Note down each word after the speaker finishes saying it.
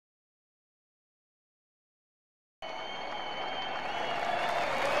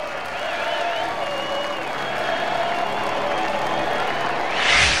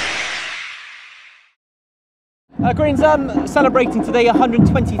Green's celebrating today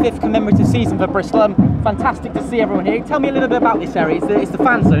 125th commemorative season for Bristol. Fantastic to see everyone here. Tell me a little bit about this area. It's the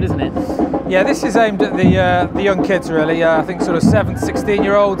fan zone, isn't it? Yeah, this is aimed at the young kids really. I think sort of 7 to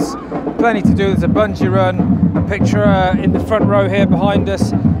 16-year-olds. Plenty to do. There's a bungee run, a picture in the front row here behind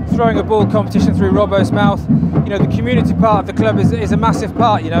us, throwing a ball competition through Robbo's mouth. You know, the community part of the club is a massive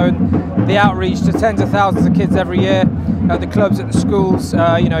part, you know, and the outreach to tens of thousands of kids every year at the clubs, at the schools,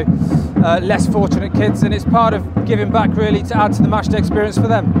 less fortunate kids, and it's part of giving back really to add to the matchday experience for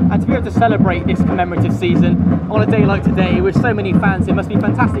them. And to be able to celebrate this commemorative season on a day like today with so many fans, it must be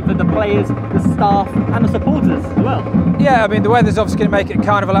fantastic for the players, the staff and the supporters as well. Yeah, I mean the weather's obviously going to make it a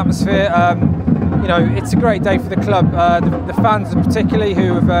carnival atmosphere. You know, it's a great day for the club. The fans particularly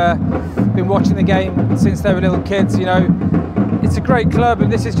who have been watching the game since they were little kids, you know, it's a great club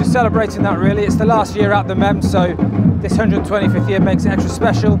and this is just celebrating that really. It's the last year at the Mem, so this 125th year makes it extra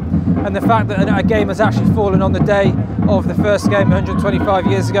special, and the fact that a game has actually fallen on the day of the first game 125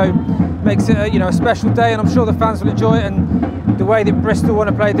 years ago makes it a special day, and I'm sure the fans will enjoy it, and the way that Bristol want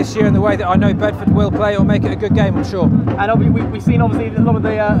to play this year and the way that I know Bedford will play, it will make it a good game, I'm sure. And we've seen obviously a lot of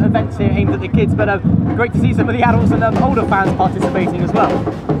the events here aimed at the kids, but great to see some of the adults and older fans participating as well.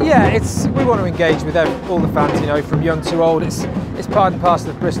 Yeah, we want to engage with all the fans, you know, from young to old. It's part and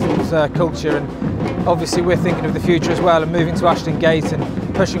parcel of Bristol's culture, and obviously we're thinking of the future as well and moving to Ashton Gate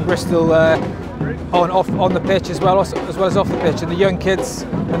and pushing Bristol on the pitch as well as off the pitch, and the young kids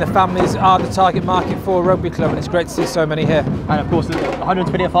and the families are the target market for a rugby club, and it's great to see so many here. And of course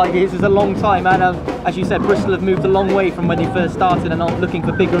 125 years is a long time, and as you said, Bristol have moved a long way from when they first started and are looking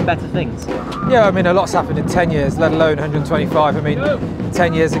for bigger and better things. Yeah, I mean a lot's happened in 10 years, let alone 125. I mean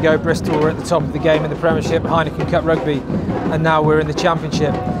 10 years ago Bristol were at the top of the game in the Premiership, Heineken Cup Rugby, and now we're in the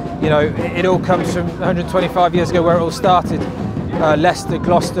Championship. You know, it all comes from 125 years ago where it all started. Leicester,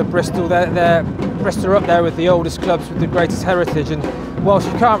 Gloucester, Bristol, Bristol are up there with the oldest clubs with the greatest heritage, and whilst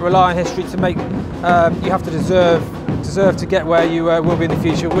you can't rely on history to make, you have to deserve to get where you will be in the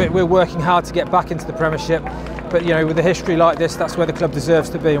future. We're working hard to get back into the Premiership, but you know, with a history like this, that's where the club deserves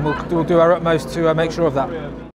to be, and we'll do our utmost to make sure of that.